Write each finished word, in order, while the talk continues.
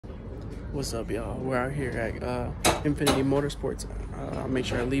What's up, y'all? We're out here at Infiniti Motorsports. Make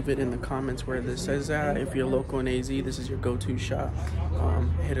sure I leave it in the comments where this says that. If you're local in AZ, this is your go-to shop.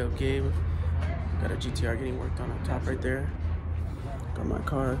 Hit up Gabe. Got a GTR getting worked on up top right there. Got my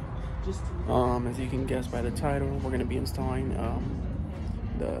car. As you can guess by the title, we're going to be installing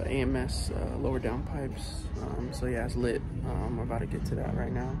the AMS lower downpipes. So yeah, it's lit. I'm about to get to that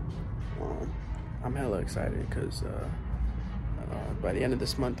right now. I'm hella excited because by the end of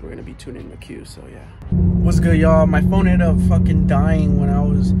this month, we're gonna be tuning the Q, so yeah. What's good, y'all? My phone ended up fucking dying when I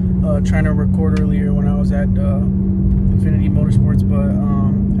was trying to record earlier when I was at Infiniti Motorsports, but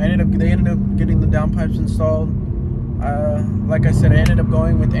they ended up getting the downpipes installed. Like I said, I ended up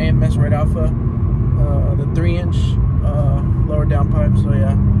going with AMS Red Alpha, the 3-inch lower downpipe, so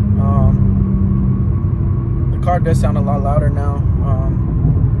yeah. The car does sound a lot louder now.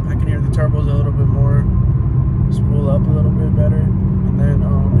 I can hear the turbos a little bit more. Spool up a little bit better, and then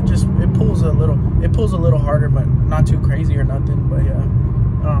it pulls a little harder, but not too crazy or nothing. But yeah,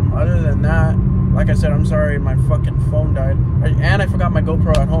 other than that, like I said, I'm sorry my fucking phone died, and I forgot my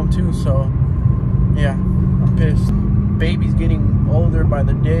GoPro at home too, so yeah, I'm pissed. Baby's getting older by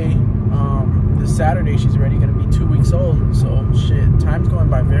the day. This Saturday she's already gonna be 2 weeks old, so shit, time's going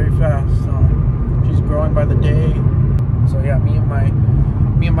by very fast. She's growing by the day, so yeah, me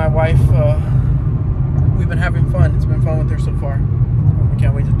and my wife, we've been having fun. It's been fun with her so far. We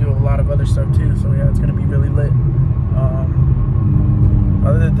can't wait to do a lot of other stuff too, so yeah, it's gonna be really lit.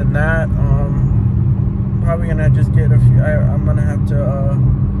 Other than that, probably gonna just get a few. I'm gonna have to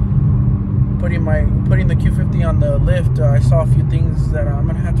putting the Q50 on the lift. I saw a few things that I'm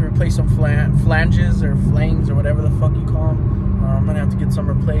gonna have to replace some flanges or flanges or whatever the fuck you call them. I'm gonna have to get some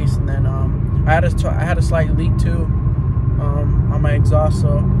replaced, and then I had a slight leak too on my exhaust,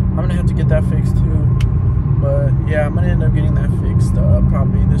 so I'm gonna have to get that fixed too. But yeah, I'm gonna end up getting that fixed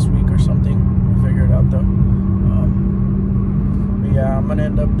probably this week or something. We'll figure it out though. But yeah, I'm gonna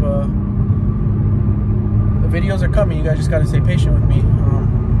end up. The videos are coming. You guys just gotta stay patient with me.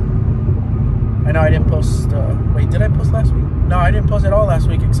 I know I didn't post. Wait, did I post last week? No, I didn't post at all last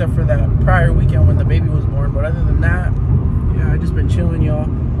week, except for that prior weekend when the baby was born. But other than that, yeah, I just been chilling, y'all.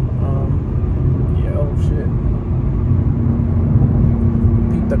 Yeah, oh shit.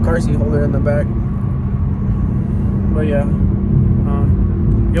 Peep the car seat holder in the back. But yeah,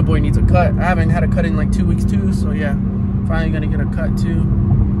 your boy needs a cut. I haven't had a cut in like 2 weeks too, so yeah, finally gonna get a cut too.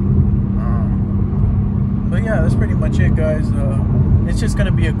 But yeah, that's pretty much it, guys. It's just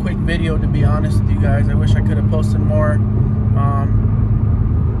gonna be a quick video, to be honest with you guys. I wish I could have posted more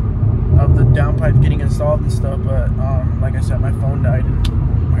of the downpipes getting installed and stuff, but like I said, my phone died and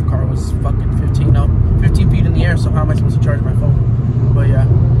my car was fucking 15 feet in the air, so how am I supposed to charge my phone? But yeah,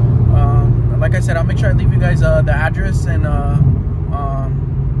 like I said, I'll make sure I leave you guys the address and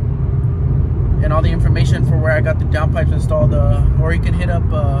all the information for where I got the downpipes installed, or you can hit up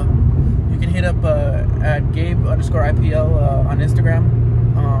at Gabe_IPL on Instagram.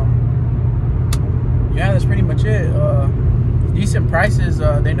 Yeah, that's pretty much it. Decent prices.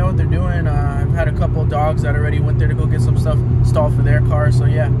 They know what they're doing. I've had a couple dogs that already went there to go get some stuff installed for their car, so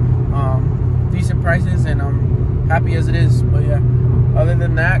yeah, decent prices, and I'm happy as it is. But yeah, other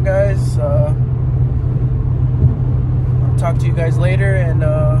than that, guys, I'll talk to you guys later, and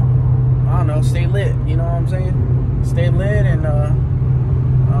I don't know, stay lit, you know what I'm saying? Stay lit, and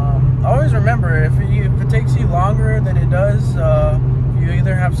always remember, if it takes you longer than it does, you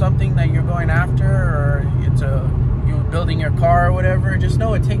either have something that you're going after, or it's you're building your car or whatever, just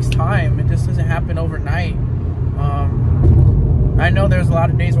know it takes time. It just doesn't happen overnight. I know there's a lot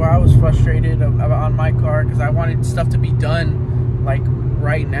of days where I was frustrated on my car because I wanted stuff to be done like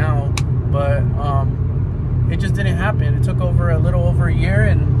right now, but it just didn't happen. It took a little over a year,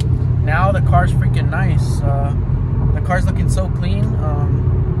 and now the car's freaking nice. The car's looking so clean.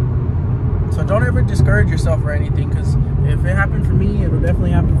 So don't ever discourage yourself or anything, because if it happened for me, it'll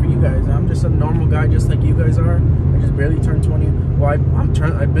definitely happen for you guys. I'm just a normal guy, just like you guys are. I just barely turned 20. Well,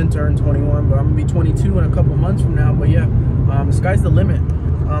 I've been turned 21, but I'm gonna be 22 in a couple months from now. But yeah, the sky's the limit.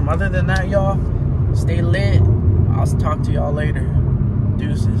 Other than that, y'all, stay lit. I'll talk to y'all later.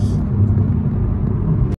 Deuces.